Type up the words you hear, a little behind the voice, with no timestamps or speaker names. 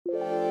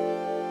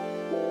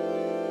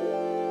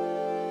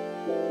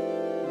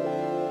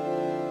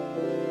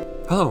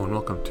Hello and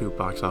welcome to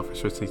Box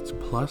Office Receipts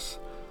Plus.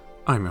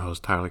 I'm your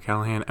host Tyler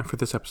Callahan, and for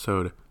this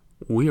episode,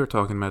 we are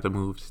talking about the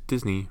moves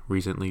Disney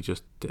recently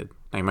just did.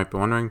 Now you might be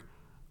wondering,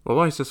 well,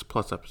 why is this a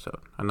Plus episode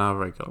and not a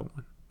regular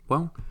one?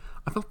 Well,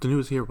 I felt the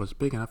news here was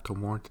big enough to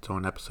warrant its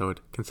own episode,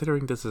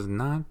 considering this is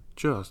not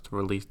just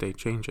release date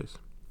changes.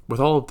 With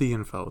all of the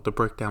info, the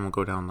breakdown will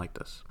go down like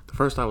this.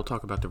 First, I will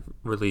talk about the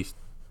release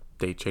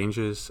date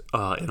changes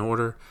in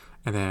order,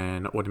 and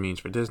then what it means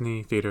for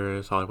Disney,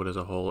 theaters, Hollywood as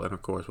a whole, and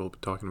of course we'll be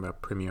talking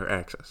about Premiere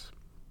Access.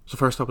 So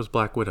first up is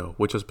Black Widow,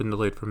 which has been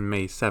delayed from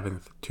May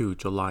 7th to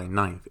July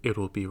 9th. It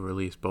will be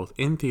released both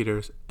in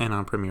theaters and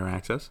on Premiere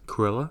Access.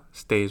 Cruella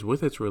stays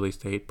with its release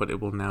date, but it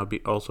will now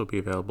also be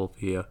available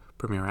via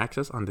Premiere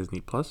Access on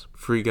Disney+.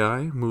 Free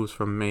Guy moves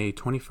from May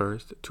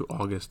 21st to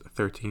August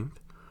 13th.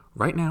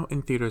 Right now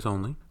in theaters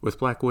only, with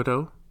Black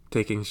Widow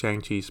taking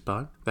Shang-Chi's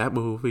spot. That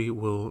movie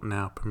will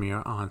now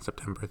premiere on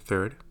September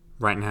 3rd.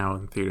 Right now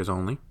in theaters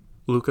only.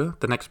 Luca,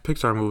 the next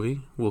Pixar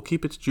movie, will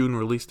keep its June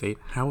release date.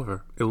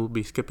 However, it will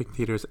be skipping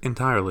theaters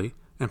entirely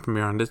and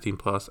premiere on Disney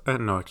Plus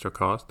at no extra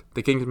cost.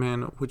 The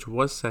Kingsman, which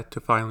was set to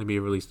finally be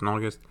released in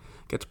August,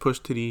 gets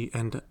pushed to the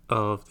end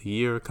of the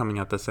year, coming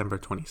out December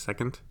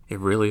 22nd. It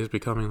really is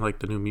becoming like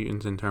the New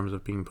Mutants in terms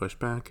of being pushed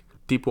back.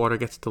 Deepwater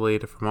gets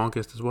delayed from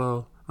August as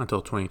well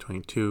until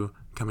 2022,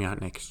 coming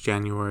out next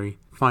January.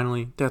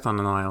 Finally, Death on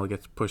the Nile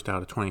gets pushed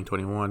out of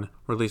 2021,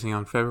 releasing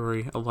on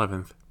February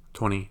 11th,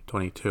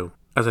 2022.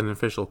 As an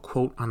official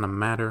quote on the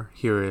matter,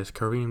 here is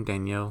Kareem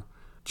Daniel,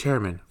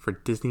 chairman for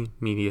Disney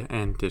Media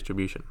and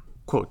Distribution.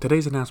 Quote,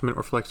 today's announcement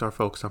reflects our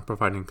focus on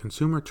providing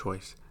consumer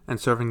choice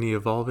and serving the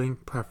evolving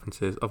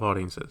preferences of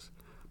audiences.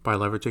 By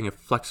leveraging a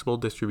flexible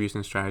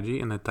distribution strategy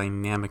in a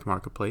dynamic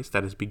marketplace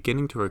that is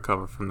beginning to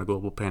recover from the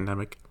global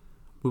pandemic,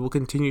 we will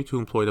continue to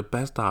employ the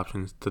best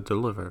options to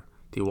deliver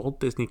the Walt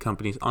Disney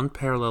Company's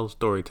unparalleled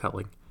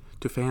storytelling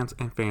to fans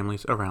and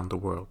families around the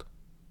world.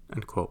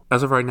 End quote.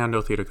 As of right now,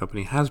 no theater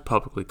company has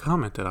publicly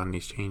commented on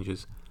these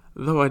changes,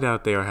 though I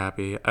doubt they are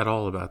happy at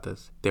all about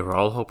this. They were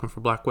all hoping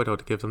for Black Widow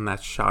to give them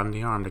that shot in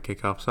the arm to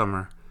kick off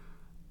summer,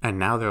 and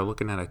now they're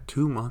looking at a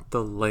 2-month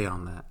delay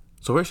on that.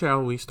 So where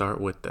shall we start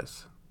with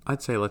this?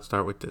 I'd say let's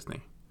start with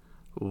Disney.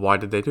 Why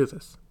did they do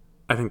this?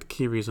 I think the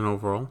key reason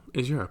overall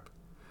is Europe.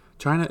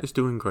 China is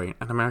doing great,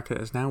 and America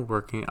is now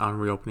working on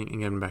reopening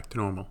and getting back to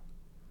normal.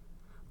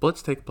 But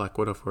let's take Black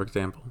Widow for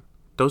example.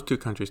 Those two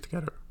countries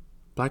together.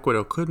 Black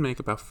Widow could make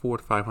about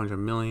 400 to 500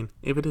 million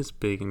if it is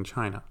big in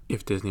China.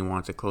 If Disney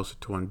wants it closer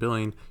to 1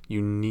 billion,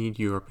 you need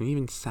Europe and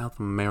even South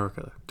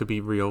America to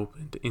be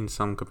reopened in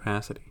some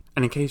capacity.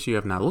 And in case you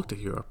have not looked at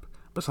Europe,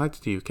 besides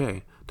the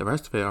UK, the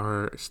rest of it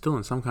are still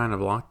in some kind of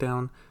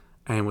lockdown,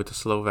 and with the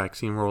slow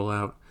vaccine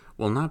rollout,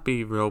 will not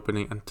be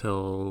reopening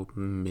until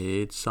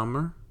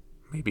mid-summer,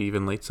 maybe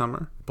even late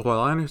summer. But while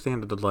I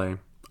understand the delay,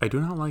 I do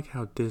not like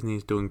how Disney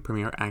is doing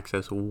Premiere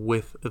Access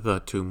with the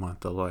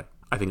 2-month delay.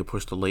 I think a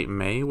push to late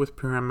May with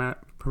Premiere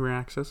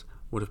Access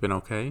would have been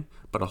okay,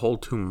 but a whole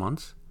 2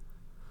 months?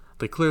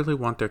 They clearly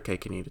want their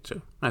cake and eat it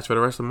too. As for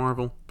the rest of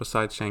Marvel,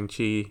 besides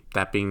Shang-Chi,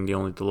 that being the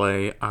only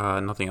delay,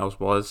 nothing else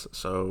was,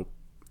 so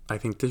I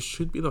think this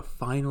should be the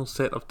final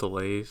set of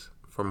delays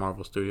for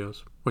Marvel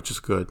Studios, which is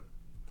good.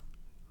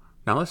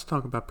 Now let's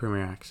talk about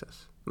Premiere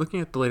Access. Looking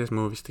at the latest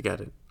movies to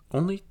get it,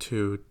 only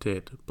 2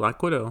 did,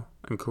 Black Widow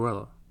and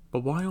Cruella.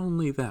 But why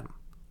only them?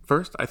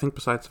 First, I think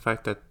besides the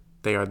fact that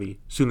they are the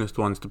soonest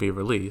ones to be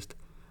released,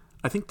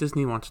 I think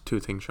Disney wants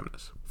 2 things from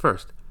this.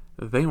 First,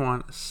 they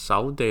want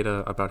solid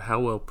data about how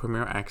well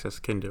Premiere Access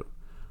can do.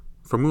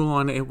 For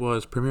Mulan, it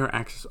was Premiere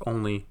Access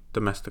only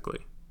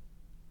domestically,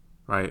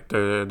 right?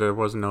 There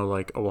was no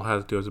like, oh, well, how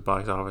does it do as a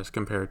box office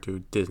compared to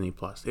Disney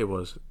Plus? It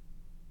was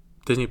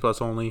Disney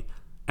Plus only,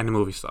 and the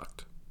movie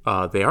sucked.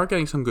 They are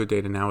getting some good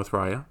data now with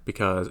Raya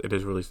because it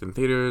is released in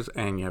theaters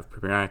and you have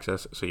Premiere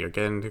Access, so you're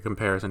getting the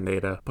comparison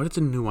data, but it's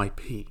a new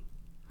IP.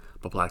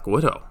 But Black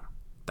Widow,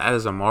 that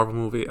is a Marvel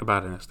movie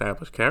about an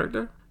established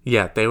character?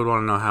 Yeah, they would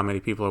want to know how many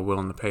people are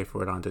willing to pay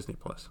for it on Disney+.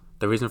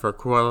 The reason for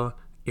Cruella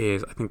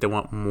is I think they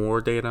want more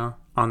data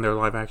on their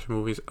live-action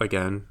movies.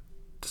 Again,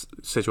 the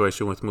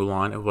situation with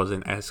Mulan, it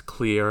wasn't as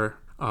clear,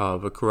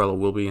 but Cruella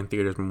will be in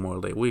theaters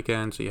Memorial Day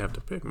weekend, so you have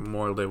to pick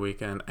Memorial Day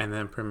weekend and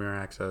then Premiere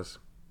Access,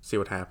 see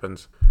what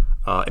happens.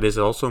 It is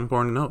also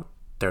important to note,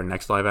 their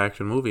next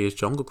live-action movie is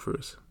Jungle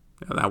Cruise.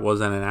 That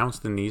wasn't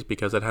announced in these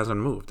because it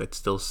hasn't moved. It's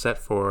still set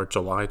for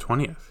July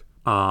 20th.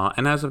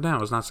 And as of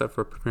now, it's not set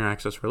for a Premiere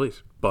Access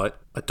release.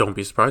 But don't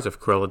be surprised if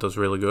Cruella does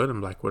really good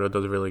and Black Widow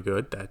does really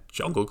good, that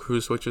Jungle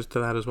Cruise switches to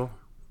that as well.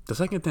 The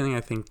second thing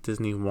I think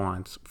Disney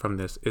wants from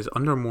this is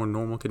under more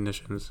normal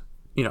conditions,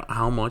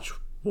 how much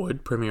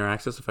would Premiere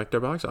Access affect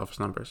their box office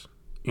numbers?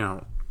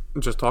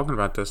 Just talking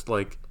about this,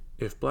 like,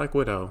 if Black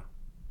Widow,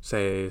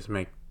 says,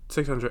 make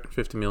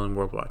 650 million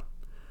worldwide,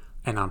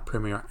 and on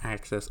Premiere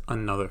Access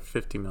another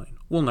 50 million.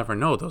 We'll never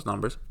know those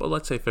numbers, but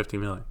let's say 50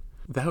 million.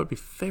 That would be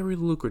very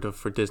lucrative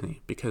for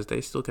Disney because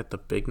they still get the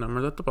big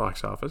numbers at the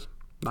box office,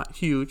 not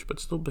huge, but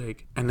still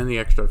big, and then the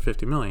extra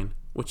 50 million,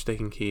 which they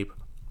can keep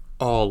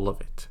all of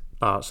it.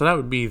 So that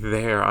would be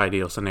their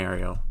ideal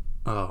scenario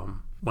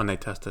when they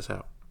test this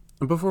out.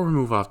 And before we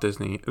move off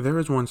Disney, there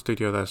is one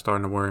studio that is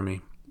starting to worry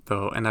me,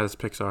 though, and that is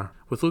Pixar.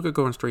 With Luca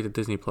going straight to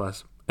Disney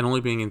Plus and only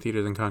being in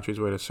theaters in countries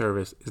where the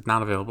service is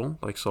not available,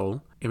 like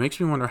Seoul, it makes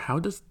me wonder, how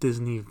does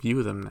Disney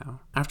view them now?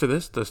 After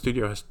this, the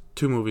studio has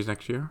 2 movies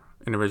next year,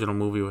 an original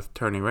movie with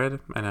Turning Red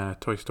and a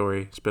Toy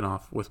Story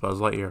spin-off with Buzz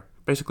Lightyear.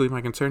 Basically,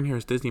 my concern here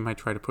is Disney might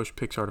try to push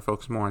Pixar to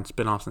focus more on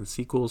spin-offs and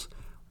sequels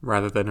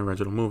rather than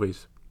original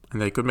movies.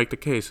 And they could make the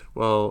case,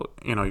 well,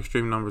 your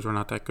streaming numbers were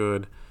not that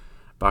good,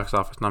 box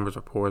office numbers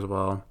are poor as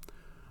well.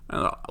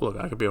 Look,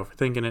 I could be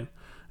overthinking it,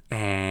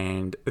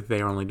 and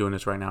they're only doing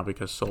this right now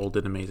because Soul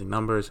did amazing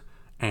numbers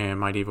and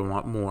might even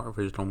want more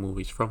original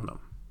movies from them.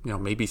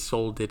 Maybe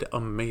Soul did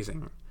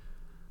amazing.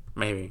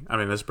 Maybe. I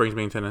mean, this brings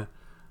me to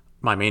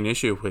my main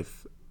issue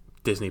with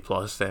Disney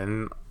Plus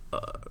and,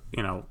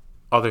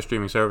 other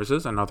streaming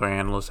services, and other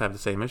analysts have the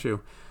same issue,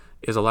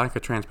 is a lack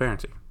of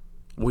transparency.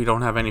 We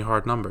don't have any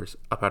hard numbers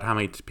about how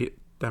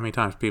many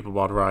times people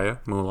bought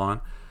Raya, Mulan,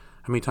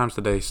 how many times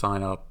did they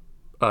sign up,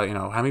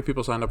 how many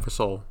people signed up for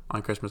Soul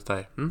on Christmas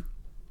Day?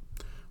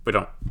 We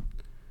don't.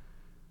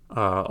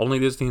 Only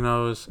Disney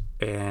knows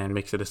and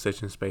makes the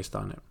decisions based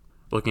on it.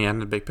 Looking at it in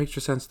the big picture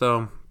sense,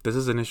 though, this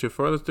is an issue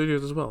for other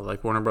studios as well,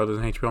 like Warner Brothers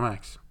and HBO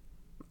Max.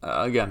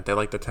 Again, they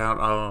like the town.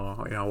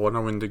 Wonder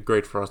Woman did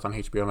great for us on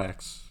HBO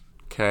Max.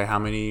 Okay, how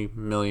many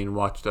million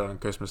watched it on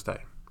Christmas Day?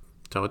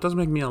 So it does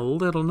make me a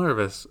little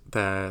nervous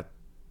that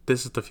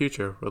this is the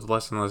future with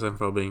less and less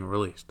info being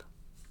released.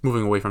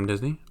 Moving away from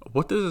Disney,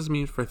 what does this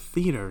mean for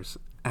theaters,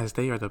 as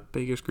they are the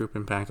biggest group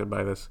impacted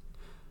by this?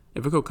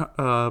 If we go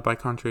by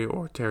country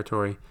or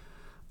territory,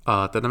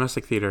 the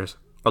domestic theaters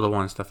are the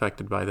ones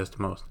affected by this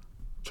the most.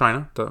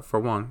 China, for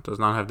one, does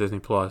not have Disney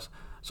Plus,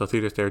 so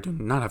theaters there do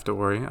not have to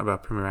worry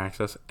about Premier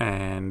Access,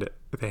 and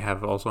they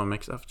have also a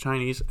mix of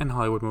Chinese and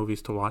Hollywood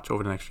movies to watch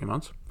over the next few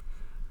months.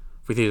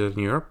 For theaters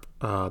in Europe,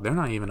 they're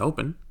not even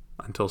open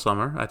until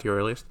summer at the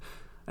earliest,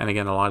 and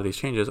again, a lot of these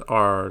changes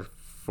are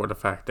for the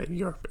fact that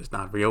Europe is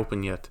not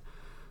reopened yet,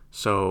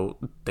 so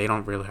they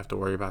don't really have to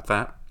worry about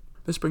that.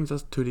 This brings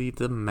us to the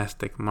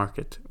domestic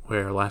market,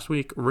 where last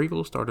week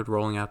Regal started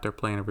rolling out their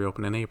plan to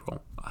reopen in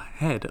April,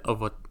 ahead of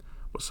what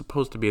was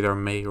supposed to be their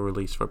May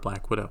release for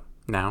Black Widow.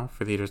 Now,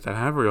 for theaters that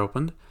have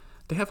reopened,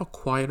 they have a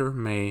quieter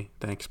May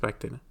than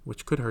expected,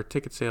 which could hurt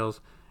ticket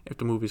sales if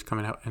the movies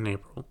coming out in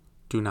April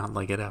do not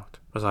leg it out.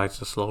 Besides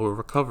the slower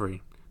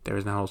recovery, there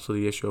is now also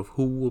the issue of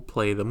who will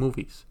play the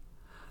movies.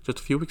 Just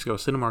a few weeks ago,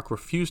 Cinemark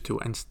refused to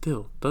and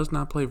still does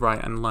not play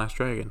Raya and the Last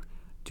Dragon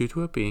due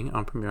to it being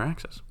on Premier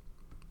Access.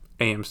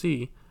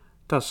 AMC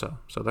does so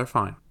they're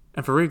fine.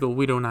 And for Regal,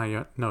 we don't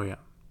know yet.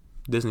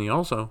 Disney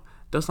also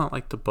does not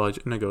like to budge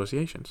in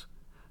negotiations.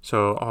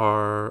 So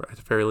are, at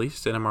the very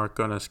least, Cinemark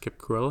gonna skip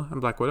Cruella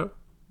and Black Widow?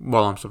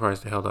 Well, I'm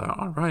surprised they held out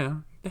on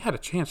Raya. They had a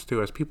chance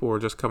to, as people were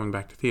just coming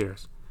back to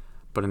theaters.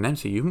 But an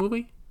MCU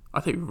movie?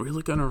 Are they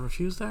really gonna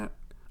refuse that?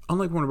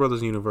 Unlike Warner Brothers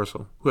and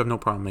Universal, who have no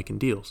problem making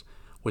deals,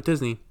 with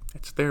Disney,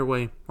 it's their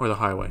way or the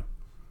highway.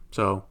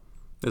 So,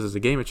 this is a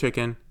game of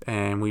chicken,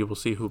 and we will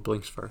see who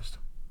blinks first.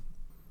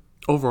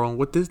 Overall,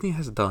 what Disney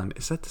has done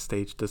is set the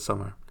stage this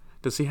summer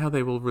to see how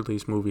they will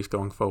release movies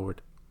going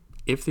forward.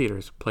 If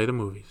theaters play the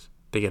movies,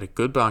 they get a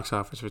good box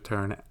office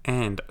return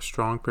and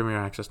strong Premier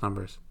Access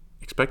numbers.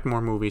 Expect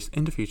more movies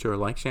in the future,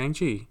 like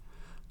Shang-Chi,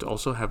 to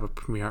also have a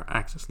Premier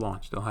Access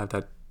launch. They'll have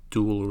that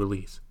dual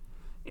release.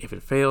 If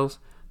it fails,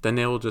 then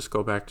they will just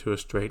go back to a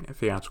straight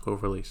theatrical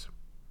release.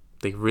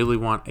 They really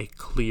want a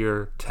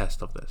clear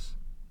test of this.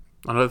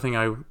 Another thing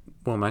I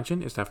will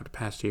mention is that for the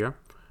past year,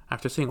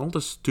 after seeing all the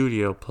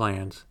studio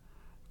plans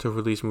to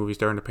release movies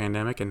during the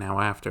pandemic and now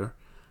after,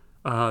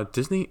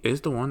 Disney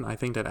is the one I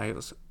think that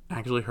has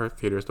actually hurt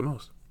theaters the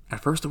most.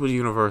 At first it was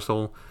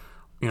Universal,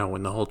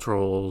 when the whole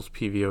Trolls,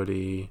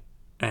 PVOD,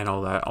 and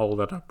all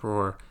that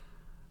uproar,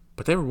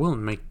 but they were willing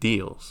to make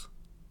deals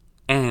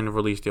and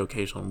release the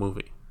occasional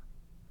movie.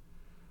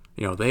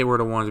 They were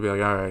the ones to be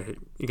like, all right,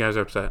 you guys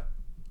are upset.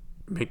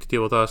 Make the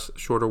deal with us,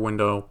 shorter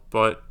window,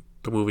 but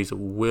the movies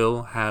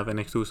will have an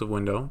exclusive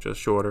window, just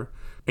shorter,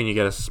 and you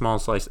get a small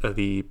slice of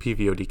the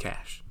PVOD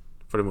cash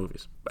for the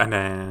movies. And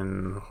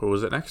then, who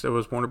was it next? It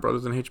was Warner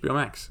Brothers and HBO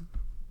Max.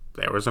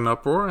 There was an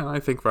uproar, and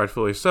I think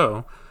rightfully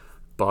so.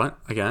 But,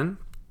 again,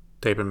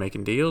 they've been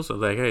making deals. So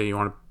like, hey, you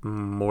want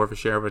more of a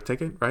share of a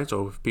ticket, right?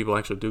 So if people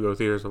actually do go to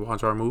theaters to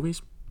watch our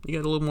movies, you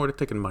get a little more to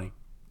ticket money.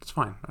 It's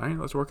fine, all right?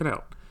 Let's work it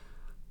out.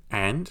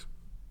 And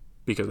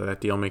because of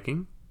that deal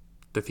making,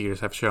 the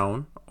theaters have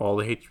shown all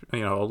the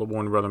all the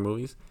Warner Brother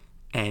movies,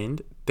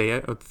 and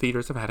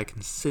theaters have had a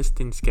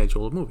consistent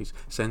schedule of movies.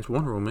 Since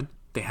Wonder Woman,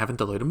 they haven't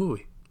delayed a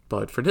movie.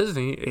 But for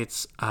Disney,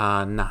 it's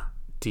nah.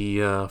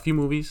 The few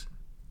movies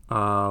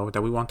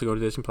that we want to go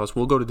to Disney Plus,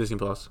 we'll go to Disney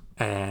Plus,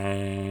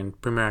 and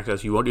Premier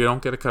Access. You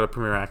don't get a cut of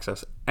Premier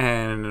Access,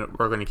 and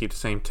we're going to keep the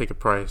same ticket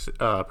price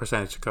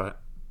percentage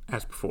cut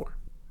as before.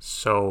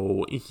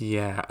 So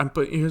yeah,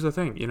 but here's the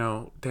thing,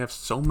 they have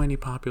so many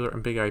popular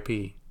and big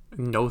IP.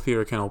 No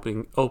theater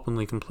can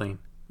openly complain,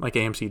 like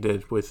AMC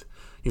did with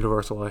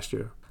Universal last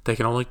year. They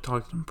can only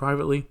talk to them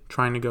privately,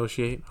 try and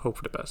negotiate, hope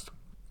for the best.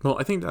 Well,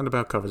 I think that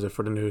about covers it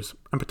for the news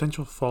and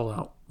potential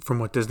fallout from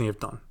what Disney have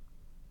done.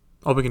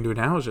 All we can do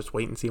now is just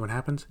wait and see what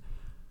happens.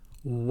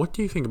 What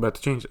do you think about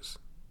the changes?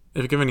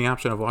 If given the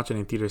option of watching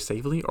in theaters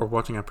safely or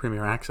watching on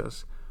Premier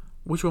Access,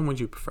 which one would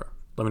you prefer?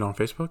 Let me know on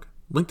Facebook.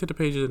 Link to the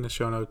pages in the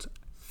show notes.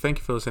 Thank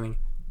you for listening,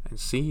 and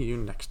see you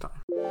next time.